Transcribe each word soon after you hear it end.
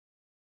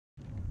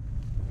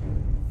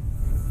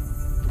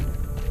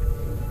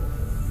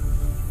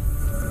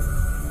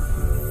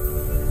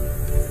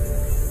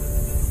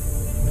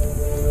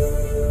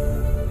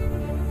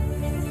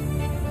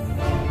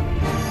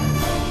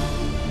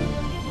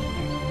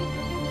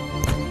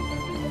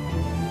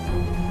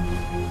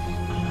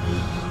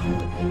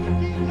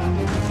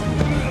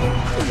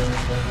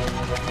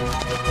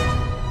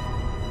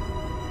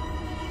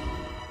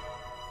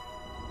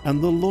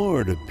And the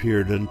Lord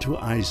appeared unto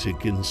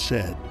Isaac and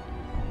said,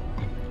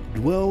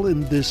 Dwell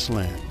in this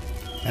land,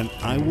 and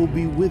I will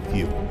be with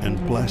you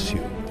and bless you.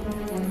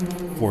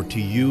 For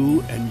to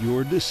you and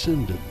your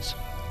descendants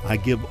I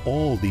give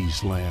all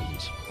these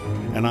lands,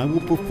 and I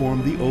will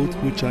perform the oath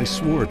which I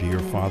swore to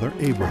your father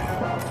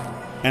Abraham.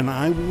 And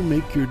I will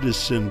make your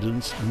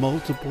descendants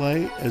multiply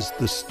as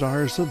the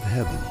stars of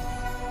heaven,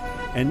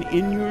 and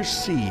in your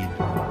seed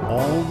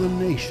all the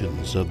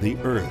nations of the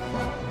earth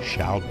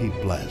shall be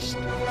blessed.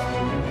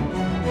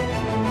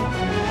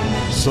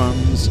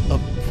 Sons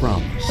of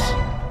promise,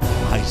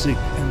 Isaac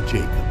and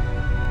Jacob.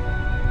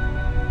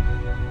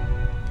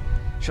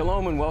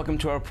 Shalom and welcome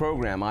to our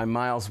program. I'm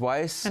Myles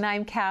Weiss. And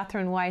I'm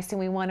Catherine Weiss, and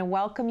we want to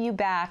welcome you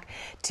back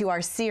to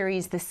our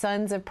series, The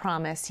Sons of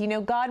Promise. You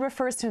know, God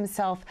refers to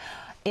himself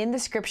in the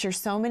scripture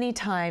so many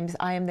times.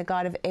 I am the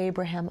God of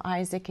Abraham,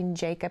 Isaac, and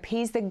Jacob.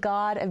 He's the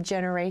God of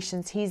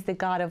generations. He's the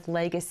God of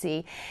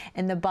legacy.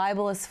 And the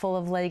Bible is full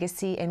of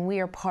legacy, and we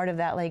are part of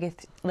that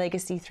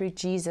legacy through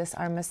Jesus,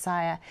 our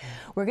Messiah.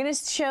 We're going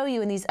to show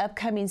you in these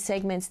upcoming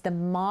segments the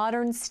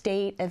modern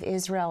state of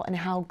Israel and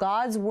how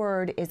God's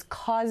word is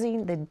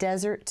causing the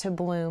desert to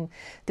bloom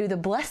through the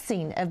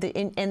blessing of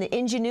and the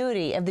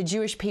ingenuity of the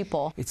Jewish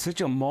people. It's such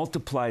a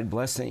multiplied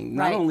blessing.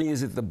 Not only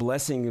is it the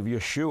blessing of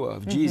Yeshua,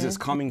 of Jesus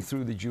coming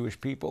through the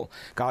Jewish people.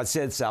 God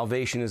said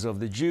salvation is of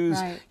the Jews.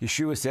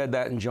 Yeshua said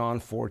that in John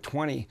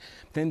 4:20.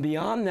 Then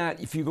beyond that,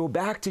 if you go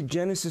back to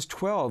Genesis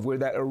 12, where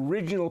that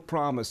original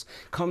promise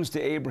comes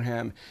to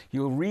Abraham,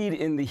 you'll read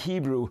in the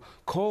Hebrew,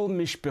 Kol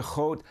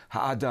mishpechot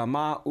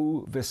ha'adama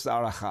u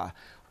v'saracha.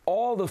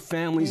 All the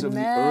families of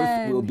the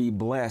earth will be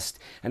blessed.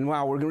 And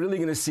wow, we're really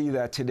going to see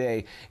that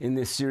today in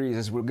this series,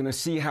 as we're going to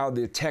see how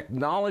the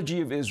technology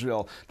of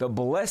Israel, the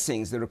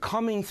blessings that are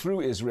coming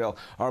through Israel,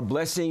 are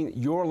blessing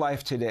your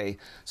life today.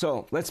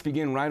 So let's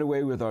begin right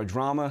away with our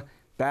drama,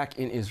 Back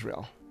in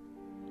Israel.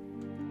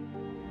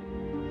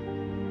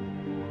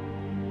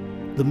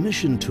 The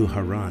mission to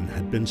Haran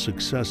had been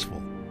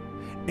successful.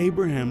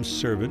 Abraham's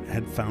servant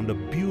had found a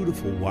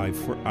beautiful wife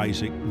for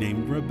Isaac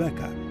named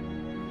Rebekah.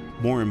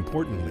 More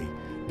importantly,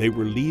 they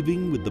were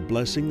leaving with the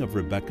blessing of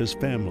Rebekah's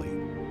family.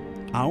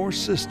 Our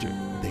sister,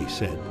 they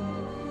said,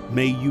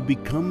 may you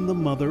become the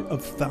mother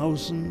of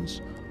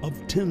thousands of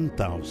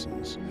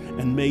 10,000s,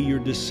 and may your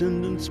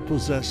descendants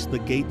possess the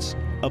gates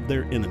of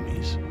their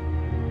enemies.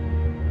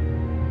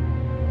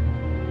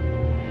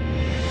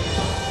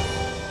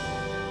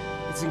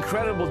 It's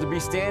incredible to be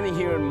standing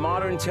here in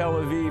modern Tel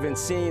Aviv and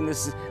seeing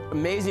this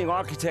amazing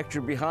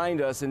architecture behind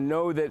us and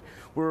know that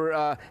we're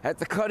at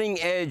the cutting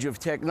edge of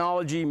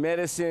technology,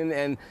 medicine,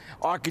 and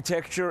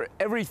architecture,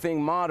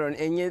 everything modern.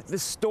 And yet the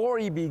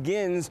story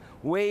begins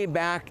way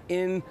back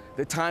in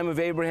the time of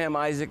Abraham,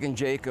 Isaac, and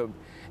Jacob.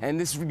 And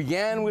this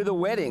began with a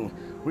wedding.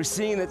 We're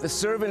seeing that the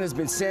servant has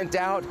been sent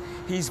out.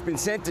 He's been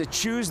sent to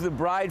choose the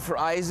bride for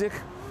Isaac.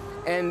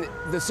 And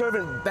the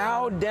servant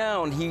bowed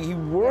down. He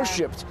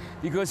worshiped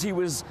because he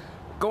was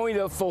going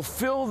to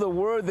fulfill the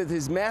word that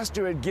his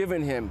master had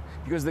given him,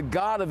 because the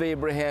God of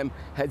Abraham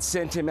had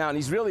sent him out. And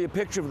he's really a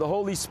picture of the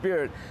Holy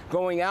Spirit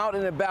going out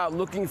and about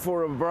looking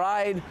for a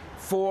bride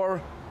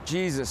for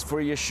Jesus,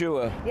 for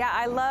Yeshua. Yeah,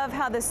 I love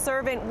how the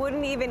servant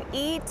wouldn't even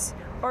eat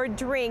or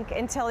drink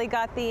until he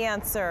got the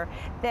answer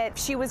that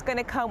she was going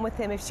to come with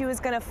him, if she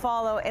was going to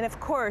follow. And of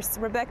course,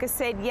 Rebekah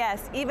said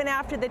yes, even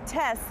after the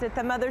test that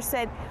the mother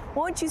said,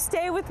 won't you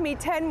stay with me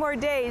 10 more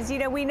days? You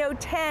know, we know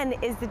 10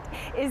 is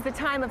the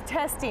time of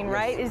testing,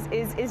 right?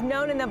 Is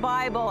known in the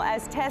Bible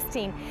as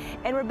testing.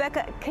 And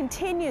Rebekah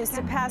continues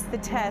to pass the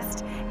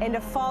test and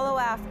to follow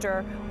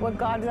after what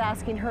God is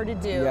asking her to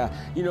do. Yeah,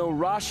 you know,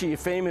 Rashi, a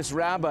famous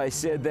rabbi,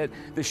 said that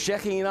the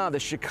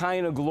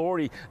Shekinah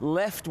glory,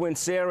 left when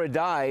Sarah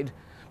died,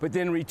 but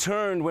then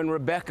returned when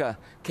Rebekah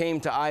came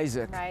to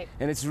Isaac. Right.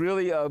 And it's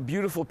really a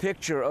beautiful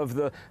picture of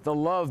the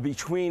love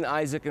between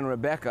Isaac and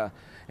Rebekah.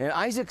 And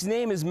Isaac's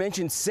name is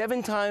mentioned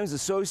 7 times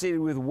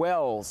associated with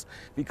wells,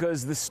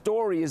 because the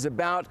story is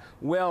about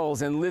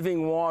wells and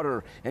living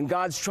water. And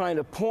God's trying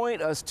to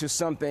point us to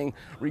something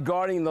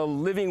regarding the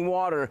living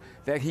water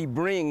that he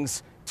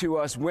brings to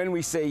us when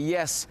we say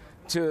yes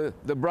to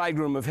the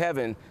bridegroom of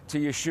heaven, to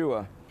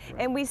Yeshua.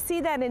 And we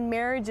see that in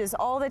marriages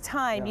all the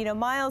time. You know,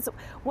 Myles,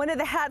 one of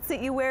the hats that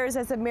you wear is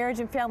as a marriage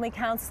and family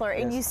counselor,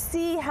 and you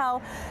see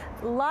how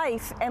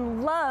life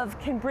and love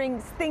can bring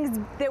things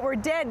that were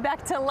dead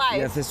back to life.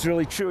 Yes, it's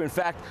really true. In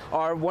fact,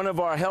 one of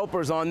our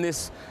helpers on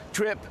this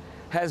trip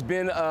has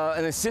been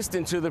an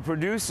assistant to the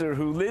producer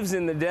who lives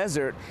in the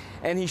desert,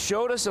 and he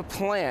showed us a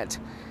plant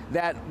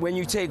that when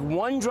you take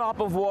 1 drop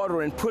of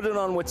water and put it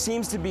on what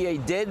seems to be a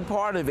dead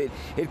part of it,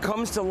 it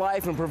comes to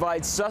life and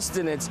provides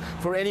sustenance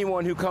for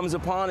anyone who comes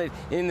upon it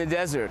in the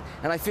desert.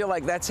 And I feel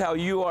like that's how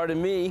you are to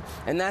me,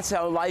 and that's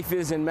how life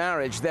is in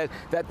marriage, that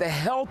the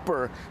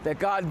helper that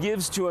God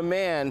gives to a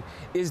man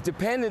is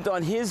dependent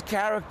on his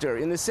character,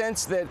 in the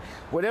sense that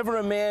whatever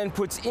a man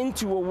puts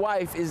into a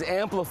wife is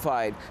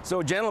amplified.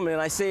 So gentlemen,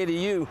 I say to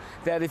you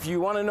that if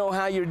you want to know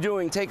how you're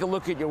doing, take a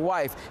look at your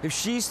wife. If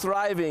she's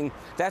thriving,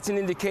 that's an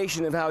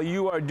indication of how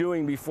you are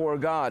doing before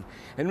God.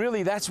 And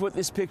really, that's what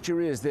this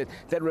picture is, that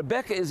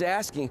Rebekah is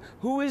asking,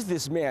 who is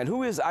this man?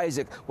 Who is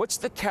Isaac? What's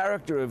the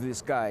character of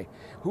this guy?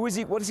 Who is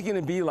he? What is he going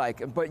to be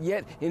like? But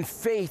yet, in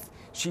faith,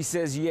 she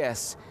says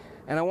yes.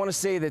 And I want to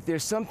say that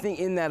there's something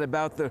in that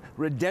about the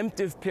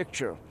redemptive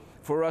picture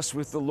for us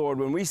with the Lord.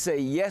 When we say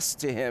yes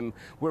to Him,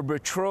 we're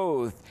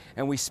betrothed,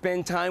 and we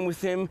spend time with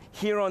Him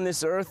here on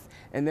this earth,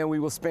 and then we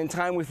will spend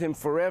time with Him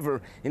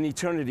forever in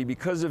eternity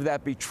because of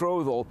that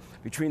betrothal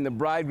between the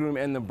bridegroom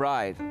and the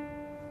bride.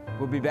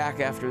 We'll be back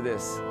after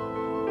this.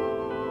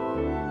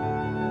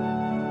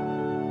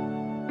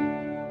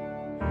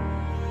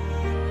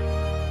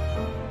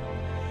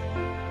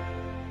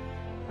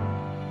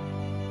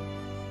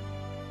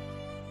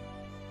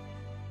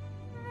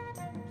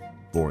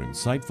 For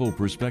insightful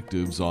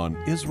perspectives on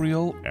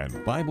Israel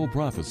and Bible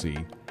prophecy,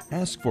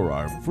 ask for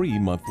our free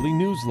monthly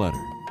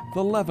newsletter,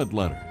 The Levitt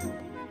Letter.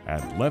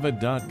 At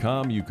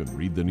levitt.com you can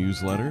read the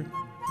newsletter,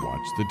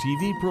 watch the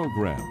TV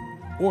program,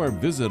 or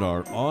visit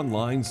our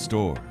online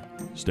store.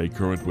 Stay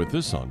current with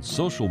us on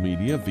social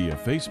media via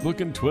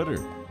Facebook and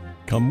Twitter.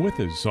 Come with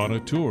us on a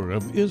tour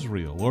of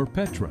Israel or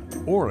Petra,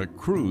 or a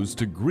cruise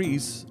to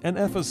Greece and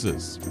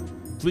Ephesus.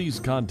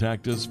 Please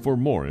contact us for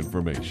more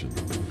information.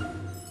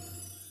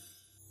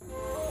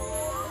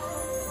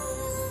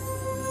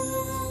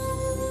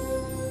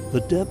 The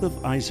death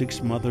of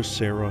Isaac's mother,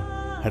 Sarah,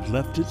 had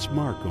left its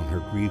mark on her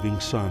grieving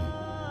son.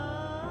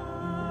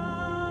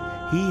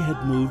 He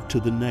had moved to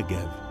the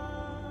Negev.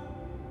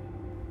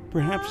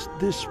 Perhaps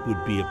this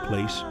would be a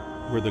place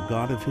where the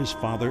God of his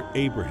father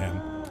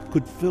Abraham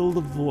could fill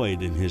the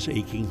void in his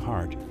aching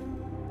heart.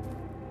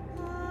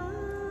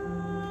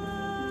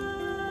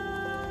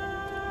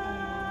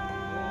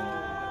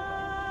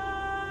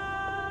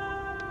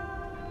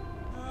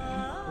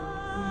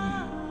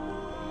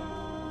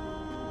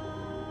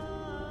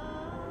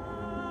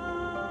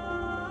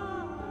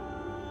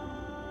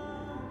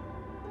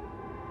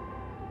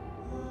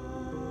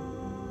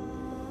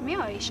 מי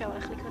הוא האיש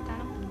שהולך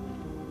לקראתנו?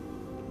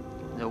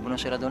 זהו בנו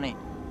של אדוני,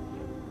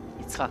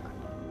 יצחק.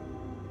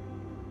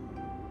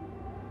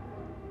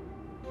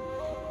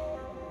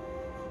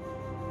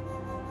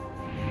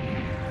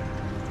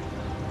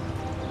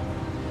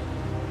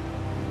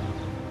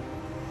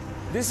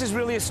 This is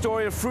really a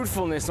story of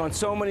fruitfulness on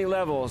so many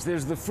levels.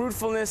 There's the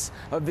fruitfulness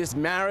of this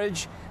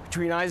marriage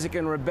between Isaac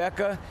and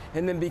Rebekah,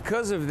 and then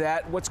because of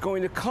that, what's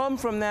going to come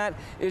from that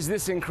is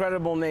this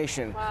incredible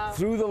nation. Wow.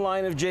 Through the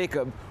line of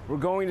Jacob, we're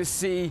going to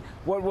see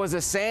what was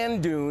a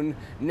sand dune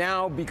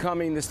now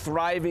becoming this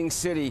thriving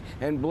city,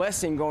 and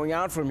blessing going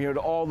out from here to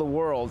all the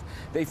world.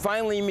 They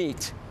finally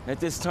meet at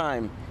this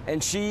time,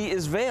 and she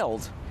is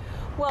veiled.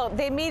 Well,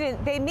 they meet,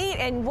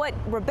 and what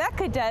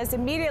Rebekah does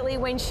immediately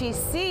when she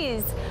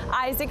sees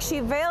Isaac,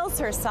 she veils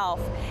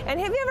herself. And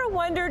have you ever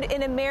wondered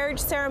in a marriage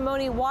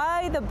ceremony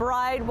why the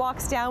bride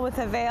walks down with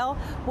a veil?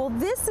 Well,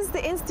 this is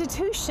the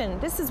institution.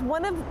 This is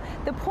one of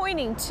the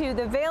pointing to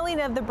the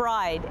veiling of the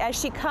bride as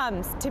she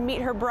comes to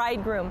meet her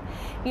bridegroom.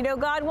 You know,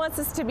 God wants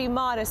us to be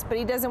modest, but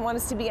He doesn't want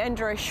us to be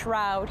under a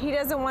shroud. He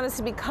doesn't want us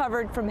to be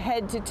covered from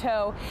head to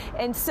toe,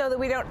 and so that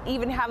we don't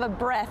even have a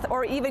breath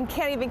or even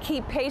can't even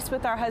keep pace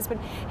with our husband.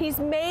 He's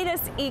made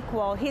us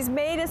equal. He's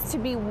made us to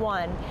be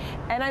one.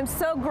 And I'm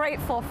so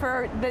grateful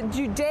for the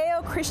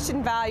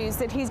Judeo-Christian values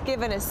that He's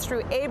given us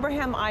through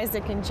Abraham,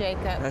 Isaac, and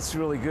Jacob. That's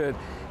really good.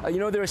 You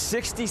know, there are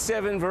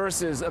 67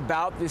 verses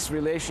about this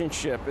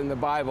relationship in the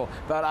Bible,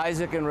 about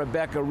Isaac and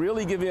Rebekah,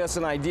 really giving us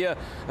an idea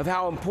of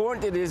how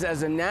important it is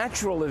as a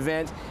natural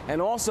event,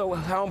 and also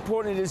how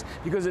important it is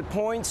because it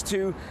points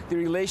to the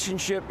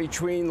relationship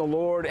between the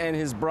Lord and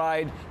His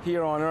bride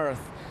here on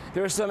earth.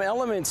 There are some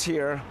elements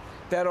here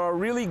that are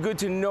really good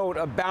to note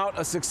about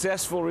a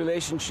successful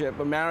relationship,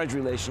 a marriage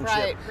relationship.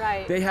 Right,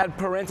 right. They had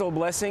parental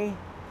blessing.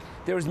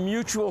 There was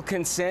mutual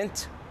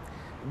consent.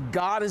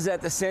 God is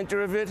at the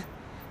center of it.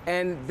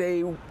 And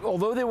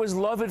although there was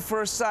love at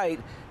first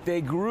sight, they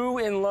grew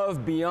in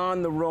love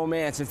beyond the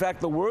romance. In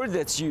fact, the word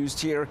that's used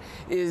here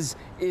is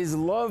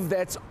love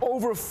that's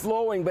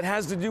overflowing, but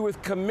has to do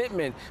with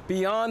commitment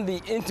beyond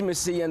the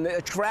intimacy and the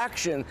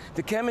attraction,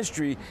 the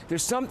chemistry.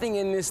 There's something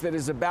in this that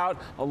is about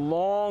a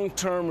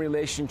long-term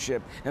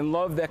relationship and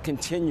love that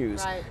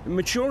continues. Right.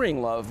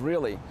 Maturing love,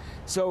 really.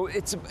 So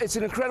it's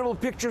an incredible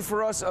picture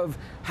for us of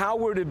how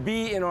we're to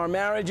be in our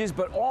marriages,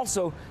 but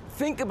also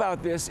think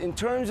about this in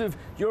terms of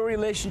your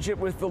relationship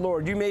with the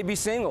Lord. You may be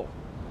single,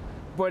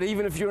 but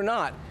even if you're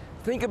not,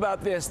 think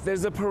about this.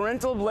 There's a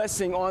parental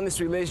blessing on this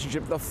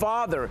relationship. The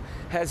Father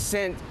has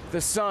sent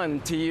the Son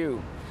to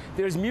you.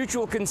 There's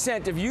mutual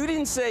consent. If you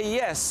didn't say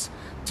yes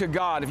to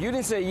God, if you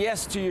didn't say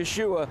yes to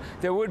Yeshua,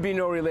 there would be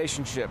no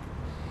relationship.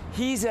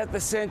 He's at the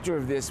center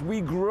of this.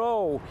 We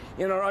grow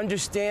in our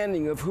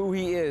understanding of who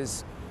He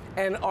is.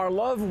 And our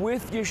love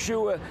with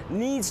Yeshua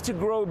needs to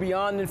grow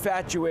beyond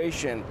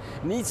infatuation,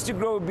 needs to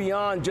grow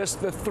beyond just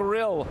the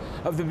thrill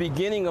of the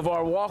beginning of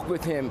our walk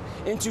with Him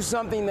into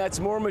something that's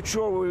more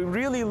mature, where we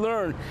really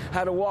learn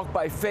how to walk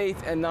by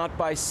faith and not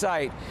by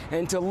sight.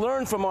 And to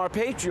learn from our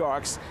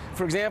patriarchs,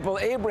 for example,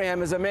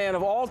 Abraham is a man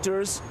of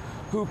altars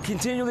who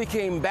continually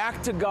came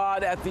back to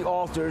God at the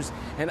altars,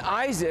 and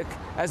Isaac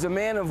as a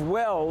man of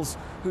wells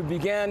who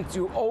began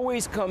to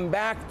always come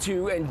back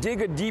to and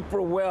dig a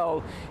deeper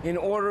well in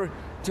order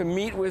to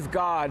meet with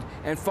God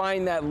and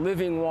find that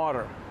living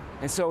water.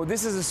 And so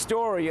this is a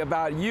story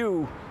about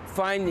you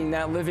finding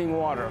that living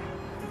water.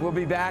 We'll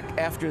be back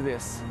after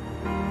this.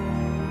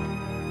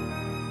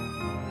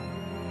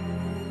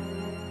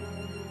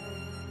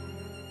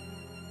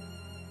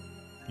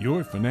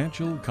 Your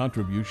financial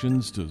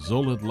contributions to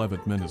Zola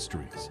Levitt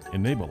Ministries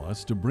enable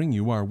us to bring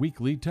you our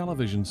weekly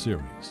television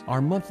series,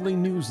 our monthly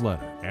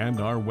newsletter, and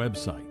our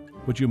website.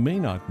 But you may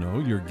not know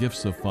your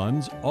gifts of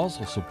funds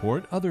also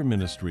support other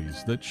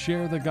ministries that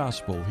share the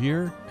gospel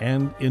here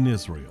and in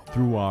Israel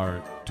through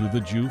our To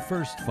the Jew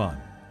First Fund,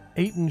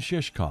 Eitan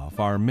Shishkoff,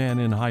 our man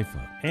in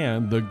Haifa,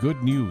 and the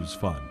Good News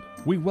Fund.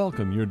 We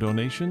welcome your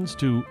donations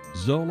to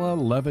Zola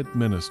Levitt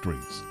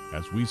Ministries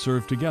as we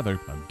serve together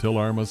until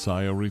our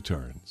Messiah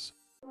returns.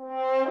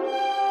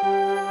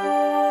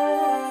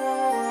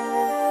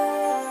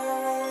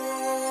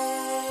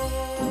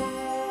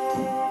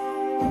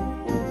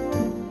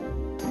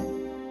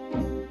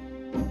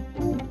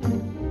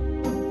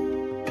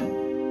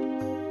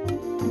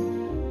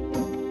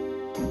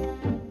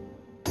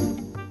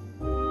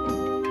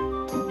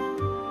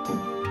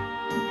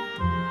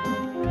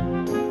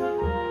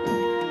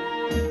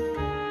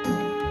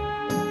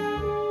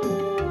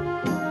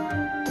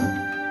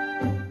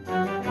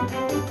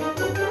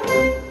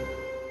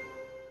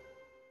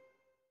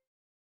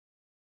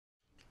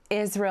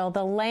 Israel,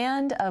 the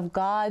land of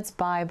God's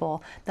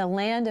Bible, the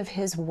land of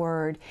His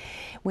Word.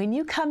 When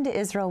you come to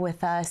Israel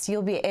with us,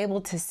 you'll be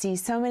able to see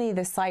so many of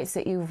the sites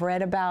that you've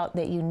read about,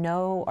 that you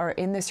know are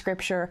in the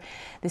Scripture.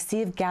 The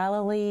Sea of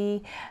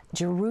Galilee,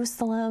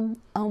 Jerusalem.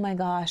 Oh my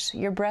gosh,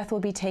 your breath will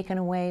be taken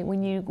away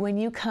when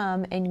you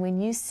come and when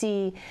you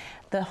see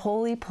the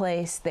holy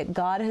place that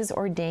God has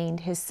ordained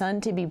His Son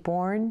to be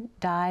born,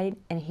 died,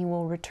 and He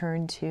will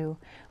return to.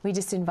 We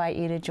just invite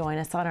you to join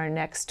us on our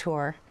next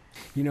tour.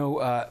 You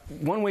know,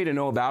 one way to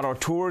know about our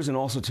tours and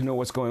also to know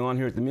what's going on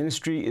here at the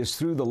ministry is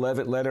through the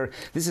Levitt Letter.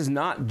 This is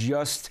not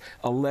just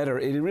a letter.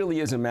 It really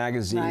is a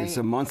magazine. Right. It's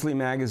a monthly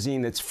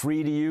magazine that's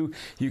free to you.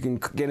 You can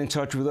get in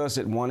touch with us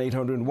at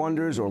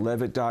 1-800-WONDERS or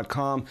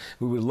Levitt.com.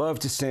 We would love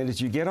to send it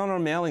to you. Get on our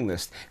mailing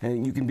list,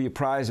 and you can be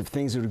apprised of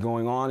things that are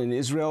going on in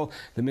Israel,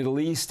 the Middle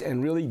East,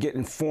 and really get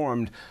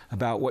informed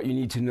about what you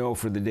need to know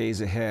for the days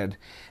ahead.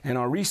 And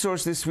our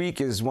resource this week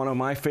is one of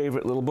my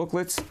favorite little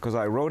booklets, because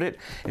I wrote it.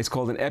 It's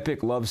called An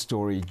Epic Love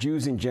Story,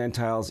 Jews and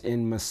Gentiles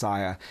in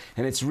Messiah.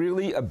 And it's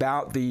really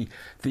about the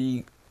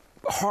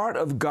heart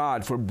of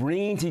God for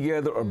bringing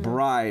together a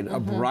bride, a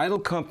bridal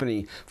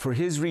company for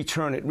His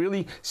return. It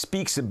really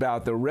speaks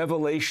about the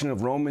revelation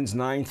of Romans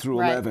 9 through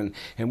 11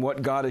 and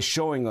what God is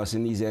showing us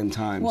in these end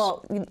times.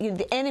 Well,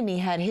 the enemy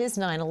had his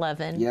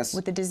 9/11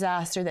 with the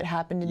disaster that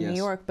happened in New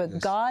York, but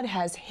God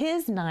has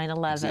His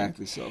 9/11.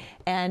 Exactly so.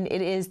 And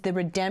it is the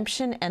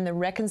redemption and the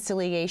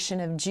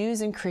reconciliation of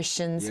Jews and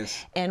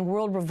Christians and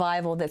world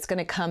revival that's going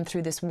to come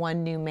through this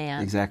one new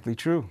man. Exactly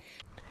true.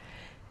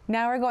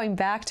 Now we're going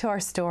back to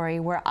our story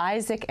where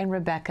Isaac and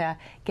Rebekah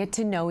get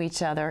to know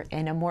each other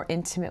in a more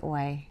intimate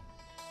way.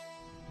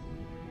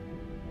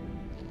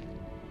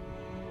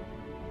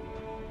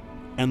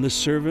 And the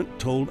servant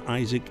told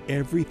Isaac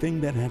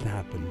everything that had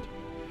happened,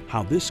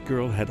 how this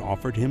girl had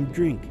offered him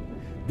drink,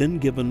 then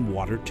given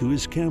water to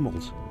his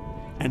camels,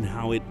 and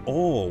how it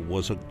all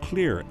was a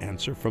clear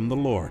answer from the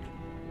Lord.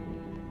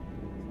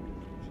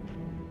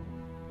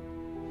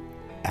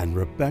 And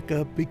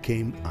Rebekah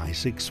became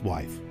Isaac's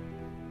wife.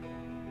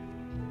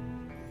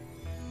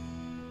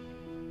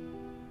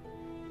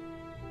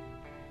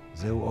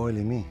 זהו אוהל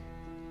אמי.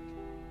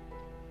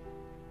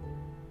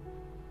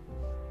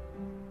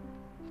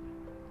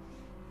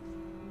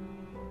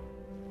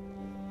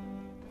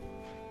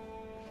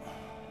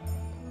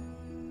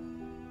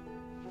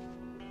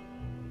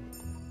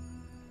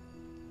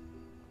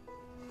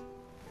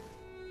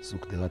 זו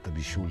קדרת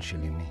הבישול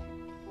של אמי.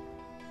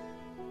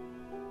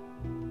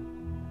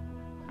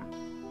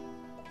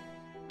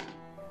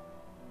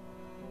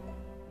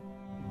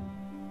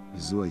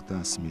 וזו הייתה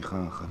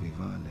השמיכה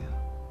החביבה עליה.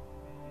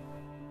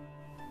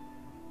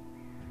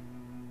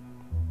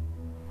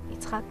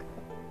 יצחק,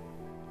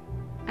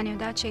 אני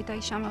יודעת שהייתה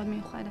אישה מאוד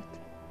מיוחדת.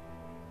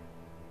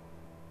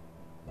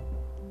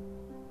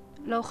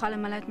 לא אוכל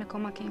למלא את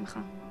מקומה כאימך,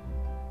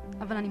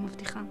 אבל אני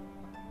מבטיחה,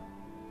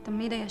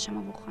 תמיד אהיה שם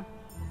עבורך,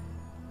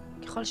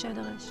 ככל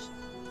שאדרש.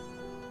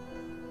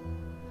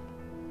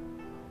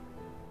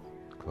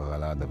 כבר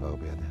עלה הדבר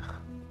בידך.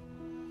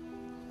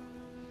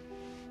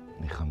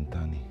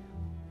 ניחמתני.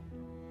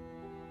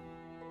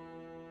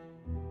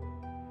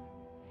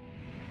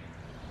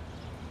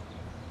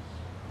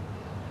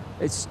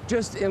 It's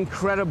just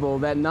incredible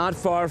that not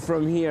far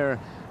from here,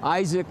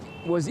 Isaac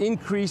was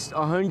increased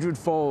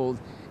 100-fold.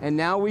 And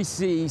now we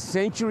see,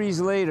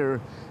 centuries later,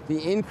 the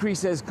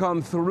increase has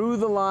come through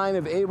the line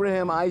of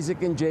Abraham,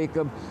 Isaac, and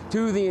Jacob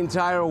to the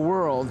entire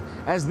world,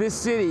 as this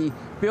city,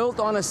 built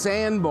on a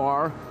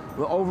sandbar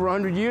over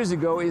 100 years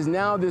ago, is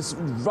now this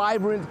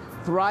vibrant,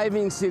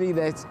 thriving city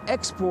that's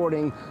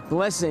exporting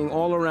blessing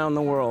all around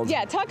the world.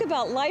 Yeah, talk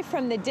about life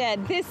from the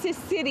dead. This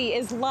city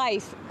is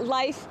life,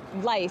 life,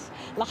 life.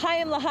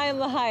 L'chaim, l'chaim,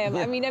 l'chaim.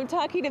 Yeah. I mean, I'm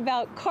talking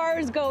about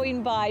cars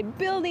going by,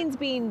 buildings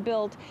being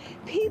built,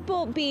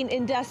 people being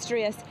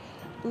industrious.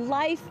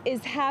 Life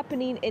is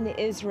happening in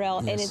Israel,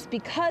 and it's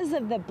because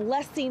of the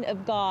blessing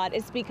of God.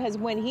 It's because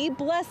when He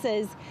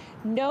blesses,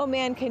 no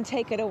man can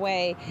take it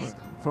away.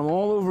 From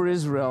all over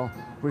Israel,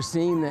 we're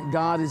seeing that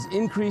God is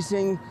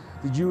increasing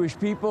the Jewish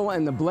people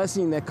and the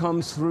blessing that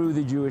comes through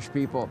the Jewish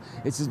people.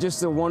 It's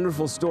just a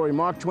wonderful story.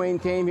 Mark Twain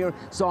came here,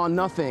 saw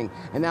nothing,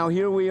 and now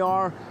here we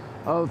are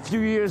a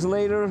few years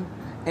later,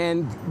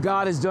 and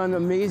God has done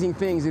amazing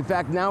things. In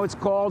fact, now it's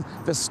called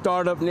the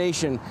Startup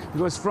Nation,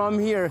 because from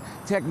here,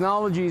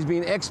 technology is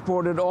being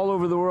exported all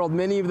over the world.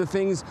 Many of the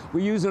things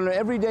we use in our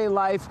everyday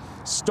life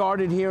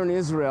started here in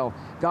Israel.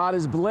 God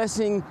is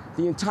blessing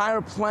the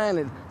entire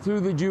planet through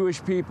the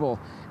Jewish people.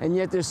 And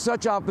yet there's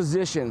such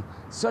opposition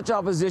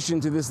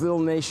to this little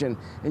nation.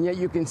 And yet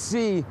you can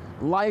see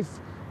life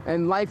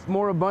and life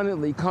more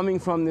abundantly coming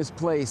from this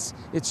place.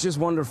 It's just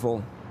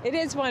wonderful. It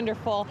is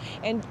wonderful.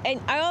 And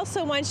I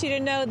also want you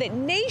to know that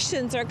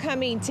nations are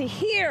coming to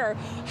hear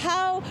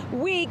how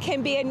we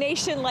can be a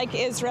nation like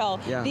Israel.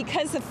 Yeah.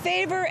 Because the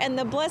favor and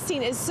the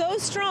blessing is so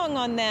strong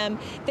on them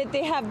that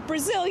they have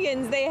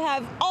Brazilians, they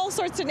have all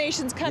sorts of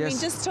nations coming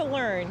just to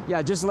learn.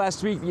 Yeah, just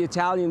last week the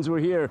Italians were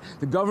here.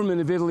 The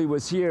government of Italy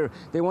was here.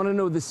 They want to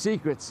know the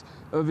secrets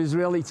of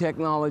Israeli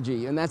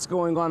technology, and that's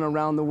going on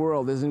around the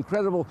world. There's an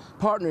incredible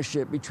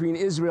partnership between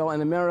Israel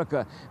and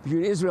America,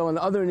 between Israel and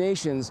other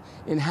nations,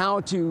 in how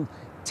to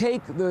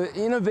take the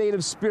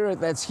innovative spirit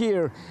that's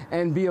here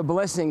and be a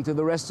blessing to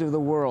the rest of the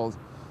world.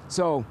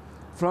 So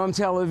from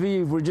Tel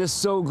Aviv, we're just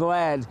so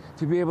glad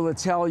to be able to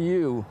tell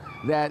you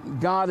that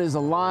God is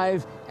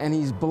alive and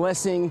He's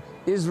blessing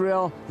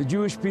Israel, the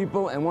Jewish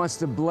people, and wants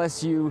to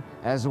bless you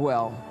as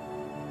well.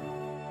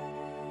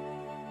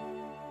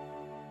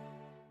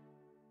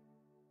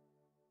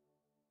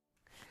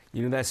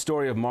 You know, that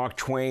story of Mark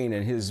Twain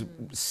and his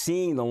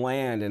seeing the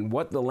land and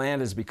what the land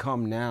has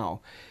become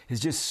now is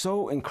just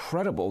so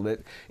incredible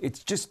that it's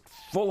just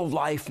full of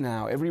life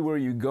now. Everywhere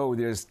you go,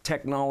 there's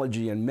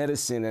technology and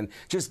medicine, and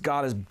just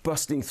God is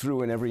busting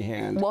through in every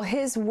hand. Well,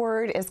 His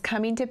word is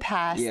coming to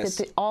pass,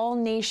 that all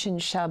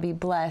nations shall be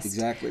blessed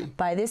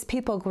by this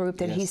people group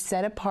that He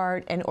set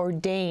apart and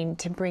ordained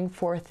to bring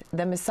forth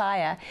the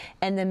Messiah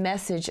and the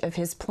message of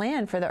His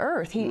plan for the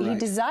earth. He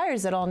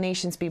desires that all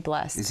nations be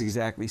blessed. It's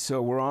exactly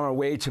so. We're on our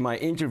way to my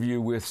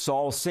interview with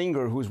Saul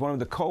Singer, who's one of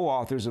the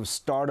co-authors of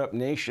Startup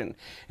Nation.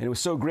 And it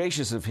was so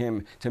gracious of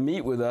him to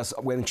meet with us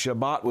when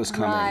Shabbat was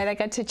coming. Right, I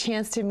got a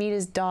chance to meet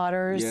his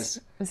daughters. Yes.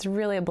 It's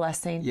really a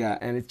blessing. Yeah,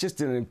 and it's just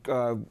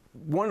a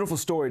wonderful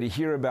story to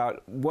hear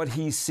about what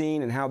he's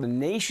seen and how the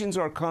nations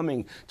are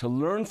coming to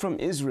learn from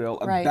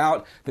Israel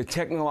about the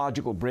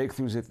technological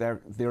breakthroughs that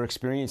they're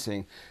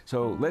experiencing.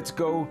 So let's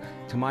go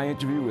to my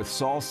interview with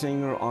Saul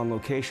Singer on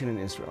location in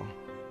Israel.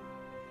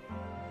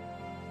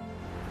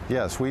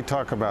 Yes, we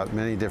talk about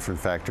many different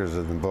factors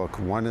in the book.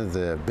 One of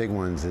the big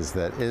ones is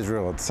that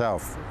Israel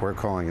itself, we're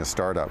calling a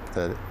startup,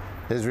 that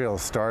Israel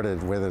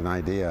started with an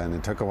idea, and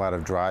it took a lot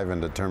of drive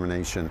and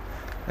determination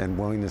and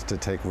willingness to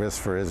take risks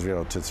for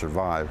Israel to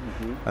survive.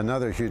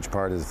 Another huge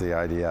part is the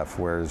IDF,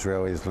 where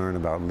Israelis learn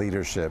about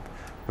leadership,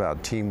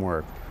 about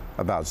teamwork,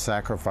 about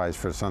sacrifice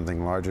for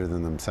something larger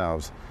than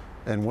themselves,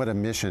 and what a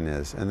mission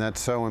is. And that's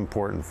so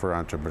important for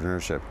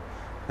entrepreneurship.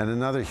 And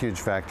another huge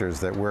factor is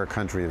that we're a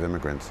country of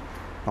immigrants.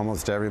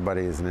 Almost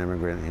everybody is an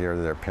immigrant here,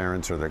 their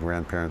parents or their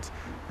grandparents,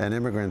 and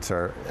immigrants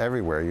are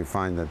everywhere. You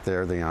find that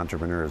they're the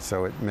entrepreneurs,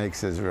 so it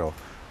makes Israel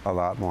a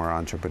lot more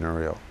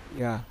entrepreneurial.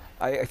 Yeah,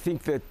 I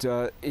think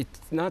that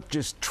it's not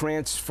just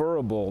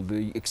transferable,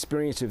 the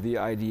experience of the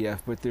IDF,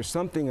 but there's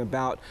something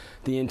about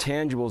the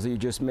intangibles that you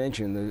just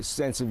mentioned, the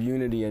sense of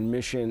unity and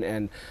mission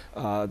and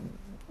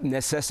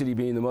necessity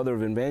being the mother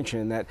of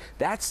invention,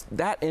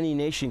 that any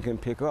nation can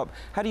pick up.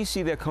 How do you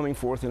see that coming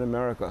forth in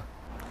America?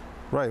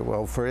 Right,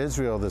 well, for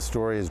Israel, the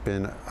story has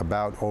been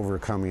about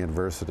overcoming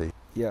adversity.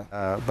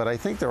 Yeah. But I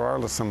think there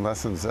are some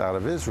lessons out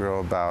of Israel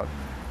about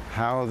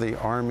how the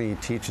army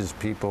teaches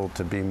people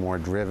to be more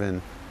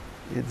driven.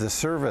 The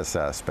service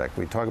aspect,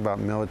 we talk about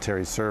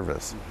military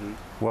service.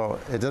 Well,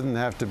 it doesn't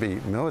have to be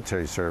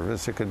military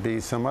service. It could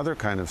be some other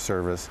kind of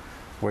service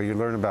where you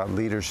learn about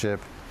leadership,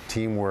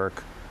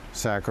 teamwork,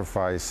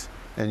 sacrifice,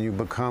 and you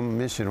become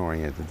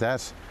mission-oriented.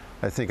 That's,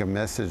 I think, a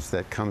message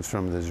that comes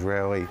from the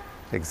Israeli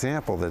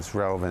example that's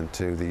relevant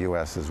to the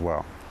U.S. as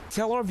well.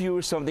 Tell our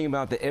viewers something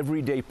about the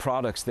everyday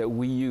products that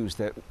we use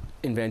that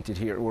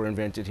were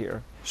invented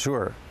here.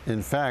 Sure.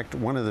 In fact,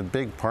 one of the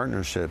big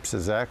partnerships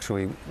is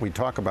actually, we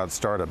talk about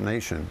Startup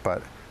Nation,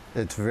 but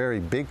it's very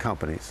big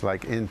companies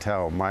like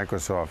Intel,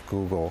 Microsoft,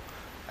 Google,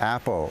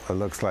 Apple, it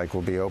looks like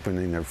will be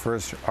opening their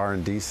first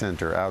R&D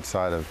center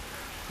outside of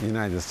the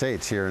United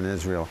States here in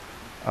Israel.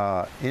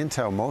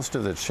 Intel, most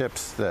of the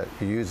chips that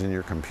you use in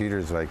your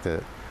computers, like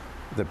the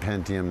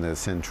Pentium, the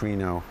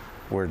Centrino,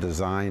 were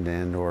designed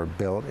and or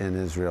built in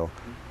Israel.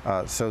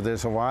 So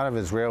there's a lot of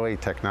Israeli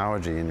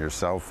technology in your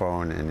cell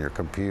phone, in your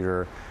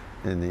computer,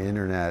 in the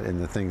internet, in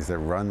the things that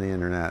run the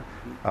internet,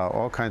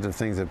 all kinds of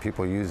things that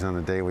people use on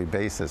a daily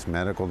basis,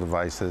 medical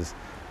devices,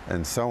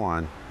 and so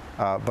on.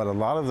 But a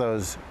lot of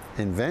those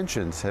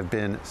inventions have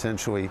been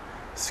essentially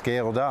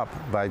scaled up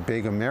by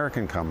big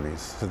American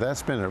companies. So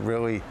that's been a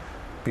really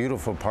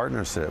beautiful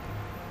partnership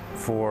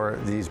for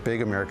these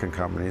big American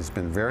companies. It's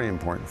been very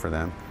important for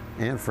them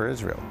and for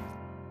Israel.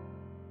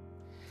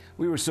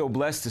 We were so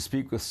blessed to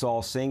speak with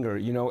Saul Singer.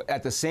 You know,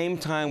 at the same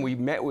time we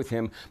met with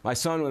him, my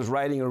son was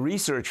writing a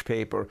research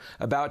paper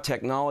about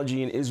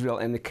technology in Israel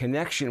and the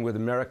connection with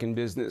American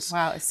business.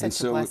 Wow, it's such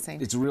a blessing.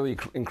 It's really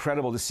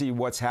incredible to see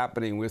what's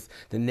happening with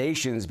the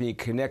nations being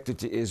connected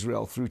to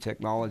Israel through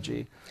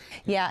technology.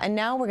 Yeah, and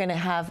now we're going to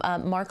have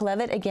Mark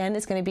Levitt again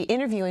is going to be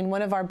interviewing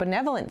one of our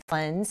benevolent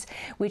funds,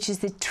 which is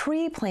the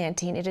tree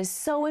planting. It is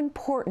so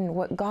important.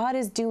 What God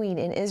is doing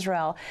in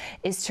Israel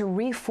is to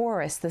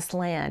reforest this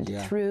land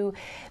through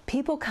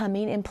people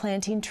coming and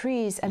planting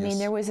trees. I mean,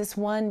 there was this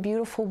one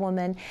beautiful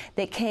woman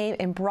that came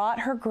and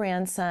brought her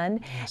grandson,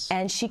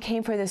 and she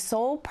came for the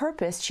sole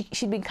purpose.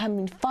 She'd been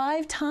coming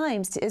 5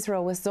 times to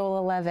Israel with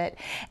Zola Levitt,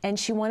 and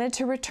she wanted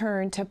to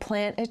return to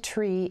plant a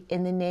tree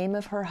in the name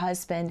of her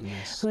husband,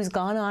 who's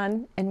gone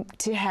on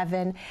to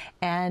heaven,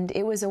 and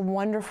it was a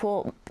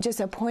wonderful,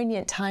 just a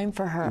poignant time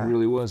for her. It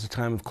really was a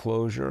time of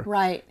closure.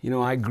 Right. You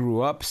know, I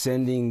grew up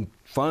sending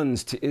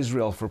funds to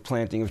Israel for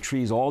planting of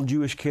trees. All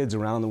Jewish kids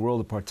around the world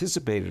have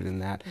participated in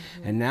that.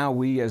 And now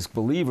we as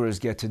believers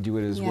get to do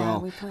it as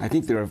well. I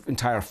think there are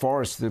entire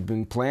forests that have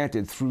been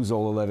planted through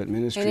Zola Levitt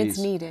Ministries. And it's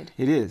needed.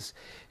 It is.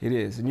 It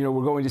is. And you know,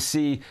 we're going to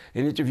see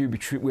an interview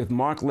with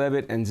Mark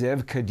Levitt and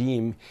Zev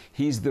Kadim.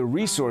 He's the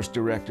resource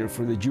director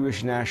for the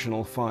Jewish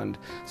National Fund.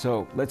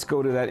 So let's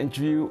go to that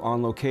interview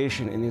on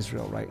location in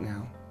Israel right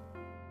now.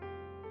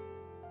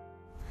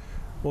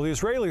 Well, the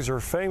Israelis are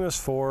famous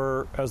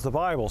for, as the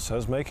Bible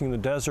says, making the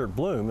desert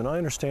bloom. And I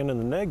understand in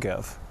the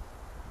Negev,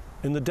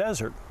 in the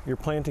desert, you're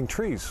planting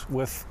trees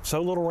with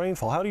so little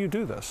rainfall. How do you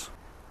do this?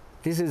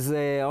 This is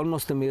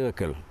almost a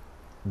miracle,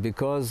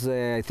 because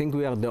I think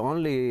we are the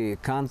only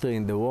country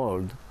in the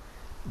world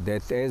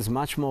that has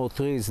much more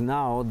trees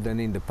now than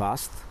in the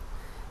past.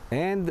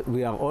 And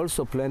we are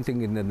also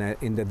planting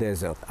in the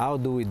desert. How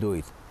do we do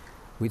it?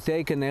 We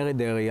take an arid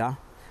area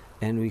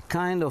and we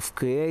kind of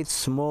create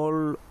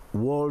small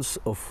walls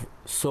of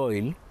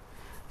soil,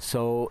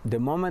 so the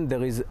moment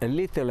there is a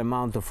little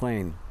amount of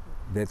rain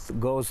that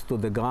goes to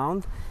the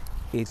ground,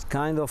 it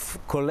kind of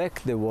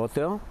collects the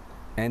water,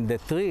 and the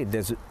tree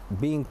that's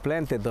being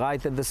planted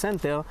right at the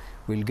center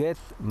will get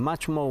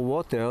much more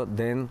water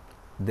than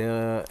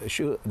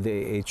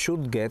it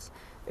should get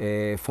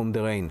from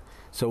the rain.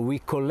 So we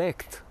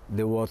collect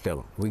the water,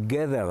 we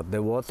gather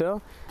the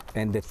water,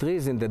 and the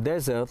trees in the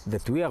desert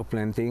that we are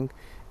planting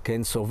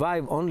can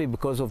survive only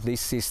because of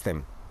this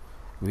system.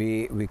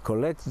 We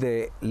collect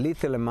the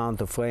little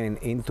amount of rain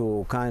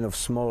into kind of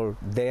small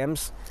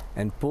dams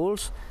and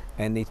pools,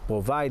 and it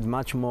provides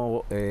much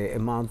more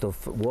amount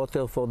of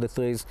water for the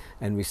trees,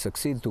 and we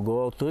succeed to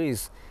grow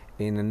trees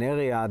in an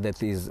area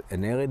that is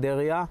an arid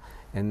area,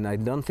 and I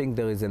don't think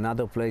there is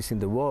another place in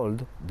the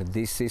world that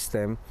this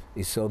system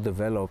is so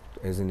developed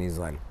as in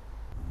Israel.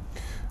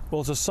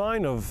 Well, it's a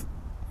sign of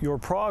your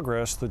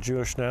progress, the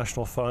Jewish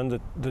National Fund,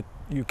 that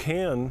you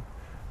can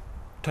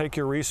take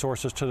your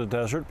resources to the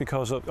desert,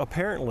 because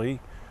apparently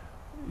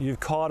you've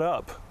caught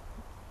up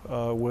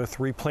with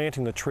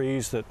replanting the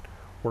trees that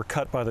were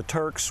cut by the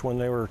Turks when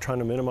they were trying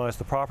to minimize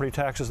the property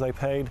taxes they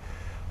paid.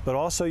 But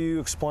also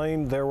you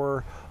explained there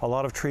were a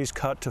lot of trees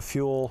cut to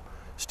fuel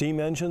steam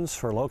engines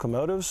for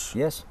locomotives.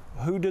 Yes.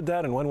 Who did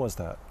that and when was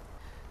that?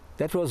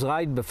 That was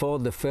right before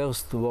the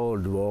First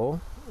World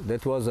War.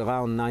 That was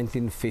around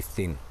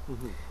 1915.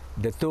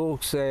 The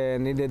Turks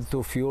needed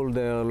to fuel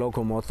their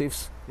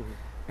locomotives.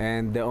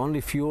 And the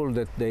only fuel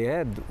that they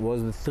had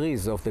was the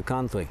trees of the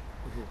country.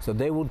 So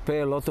they would pay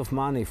a lot of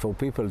money for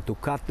people to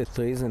cut the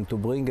trees and to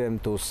bring them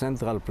to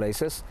central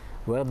places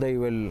where they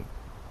will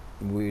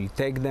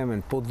take them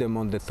and put them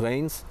on the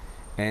trains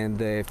and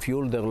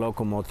fuel their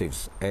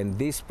locomotives. And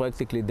this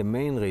practically the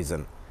main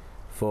reason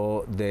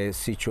for the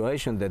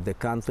situation that the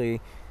country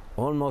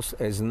almost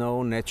has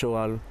no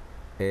natural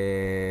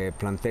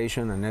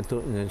plantation and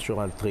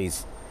natural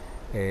trees.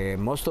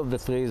 Most of the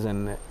trees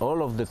and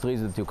all of the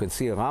trees that you can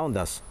see around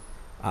us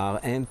are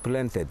hand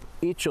planted.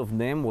 Each of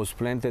them was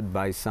planted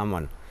by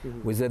someone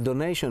with a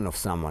donation of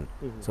someone.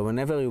 So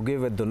whenever you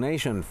give a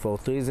donation for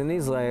trees in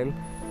Israel,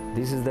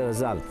 this is the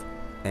result.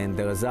 And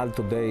the result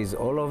today is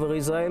all over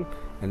Israel,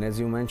 and as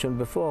you mentioned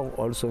before,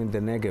 also in the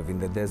Negev, in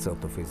the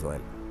desert of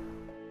Israel.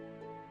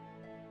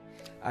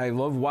 I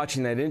love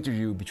watching that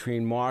interview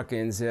between Mark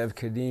and Zev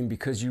Kadim,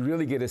 because you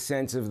really get a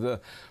sense of the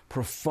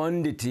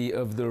profundity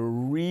of the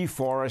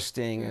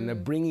reforesting and the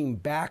bringing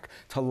back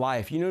to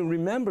life. You know,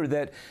 remember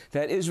that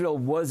Israel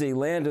was a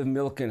land of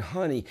milk and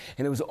honey,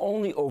 and it was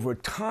only over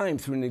time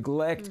through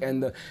neglect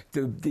and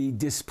the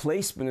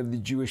displacement of the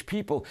Jewish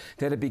people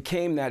that it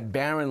became that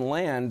barren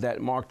land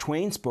that Mark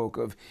Twain spoke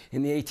of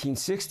in the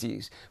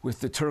 1860s,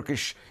 with the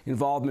Turkish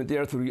involvement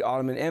there through the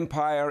Ottoman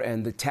Empire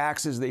and the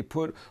taxes they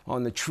put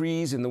on the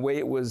trees and the way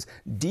it was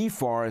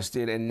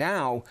deforested. And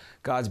now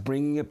God's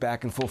bringing it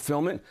back in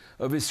fulfillment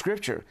of his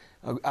scripture.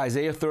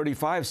 Isaiah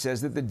 35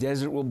 says that the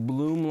desert will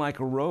bloom like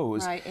a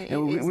rose. Right.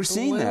 And we're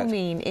seeing that.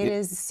 It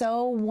is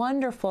so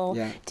wonderful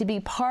to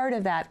be part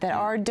of that,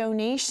 our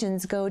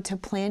donations go to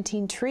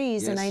planting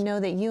trees. And I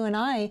know that you and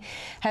I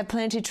have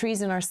planted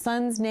trees in our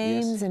son's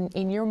names and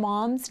in your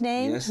mom's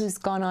name, who's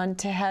gone on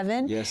to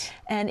heaven.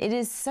 And it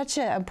is such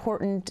an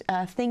important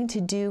thing to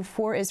do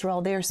for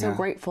Israel. They are so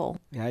grateful.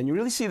 Yeah, and you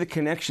really see the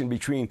connection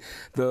between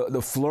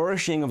the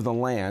flourishing of the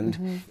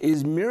land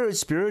is mirrored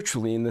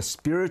spiritually in the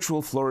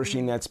spiritual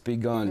flourishing that's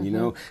begun. You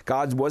know,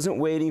 God wasn't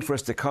waiting for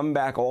us to come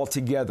back all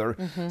together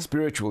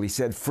spiritually. He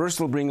said, first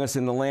he'll bring us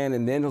in the land,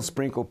 and then he'll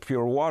sprinkle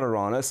pure water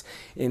on us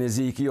in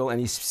Ezekiel.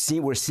 And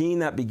we're seeing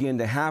that begin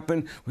to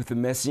happen with the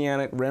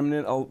Messianic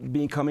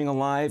remnant coming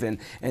alive, and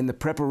the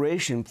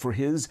preparation for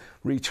his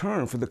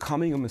return, for the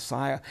coming of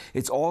Messiah.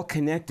 It's all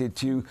connected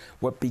to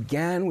what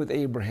began with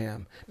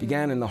Abraham,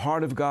 began in the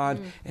heart of God,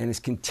 and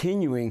is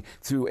continuing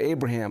through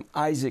Abraham,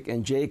 Isaac,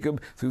 and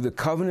Jacob, through the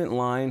covenant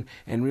line,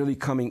 and really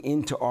coming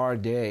into our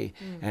day.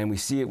 And we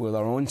see it with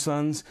our own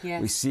sons.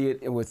 We see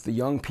it with the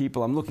young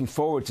people. I'm looking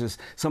forward to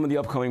some of the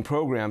upcoming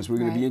programs. We're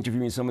going to be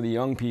interviewing some of the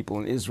young people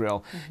in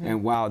Israel,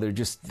 and wow, they're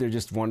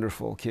just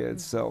wonderful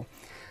kids. So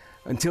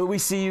until we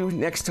see you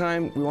next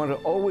time, we want to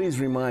always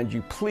remind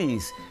you,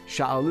 please,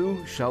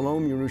 Sha'alu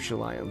Shalom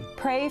Yerushalayim.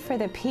 Pray for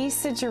the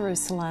peace of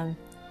Jerusalem.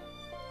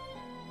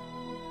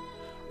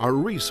 Our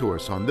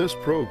resource on this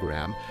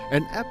program,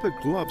 an epic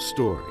love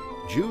story,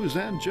 Jews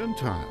and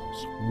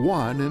Gentiles,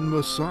 One in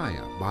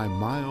Messiah by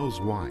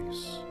Myles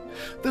Weiss.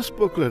 This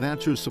booklet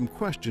answers some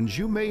questions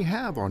you may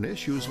have on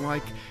issues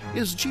like,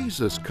 is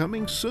Jesus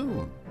coming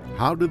soon?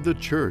 How did the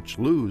church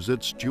lose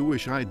its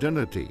Jewish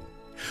identity?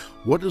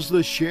 What is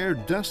the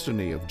shared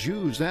destiny of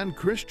Jews and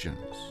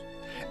Christians?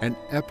 An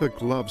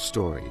epic love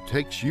story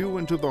takes you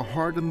into the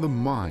heart and the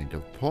mind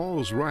of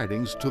Paul's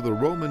writings to the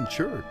Roman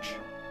Church.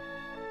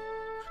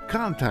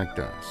 Contact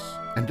us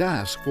and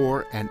ask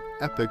for an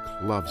epic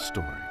love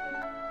story.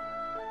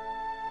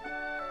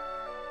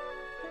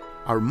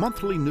 Our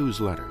monthly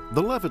newsletter,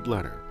 The Levitt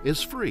Letter,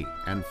 is free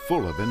and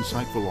full of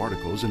insightful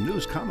articles and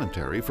news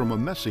commentary from a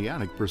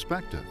messianic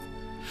perspective.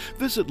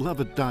 Visit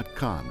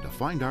levitt.com to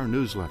find our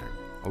newsletter,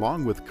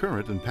 along with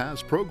current and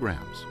past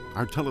programs,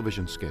 our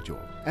television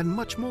schedule, and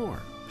much more.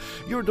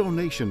 Your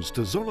donations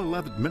to Zola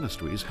Levitt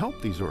Ministries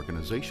help these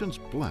organizations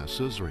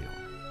bless Israel.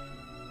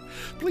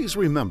 Please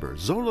remember,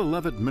 Zola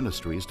Levitt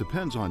Ministries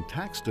depends on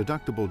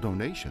tax-deductible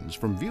donations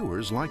from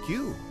viewers like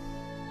you.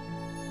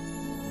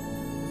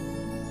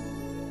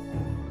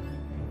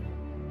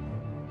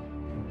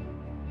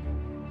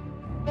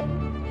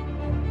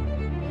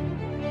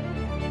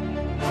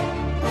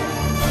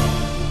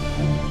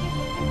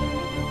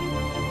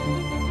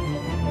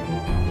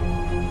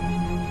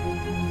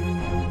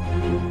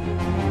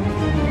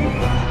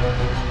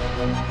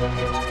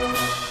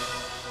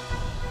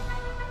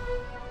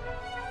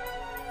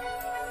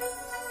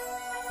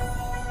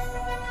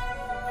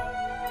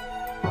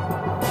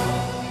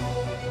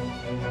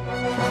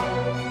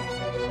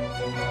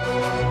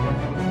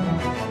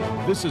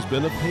 This has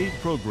been a paid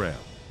program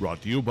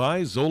brought to you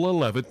by Zola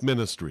Levitt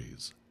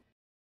Ministries.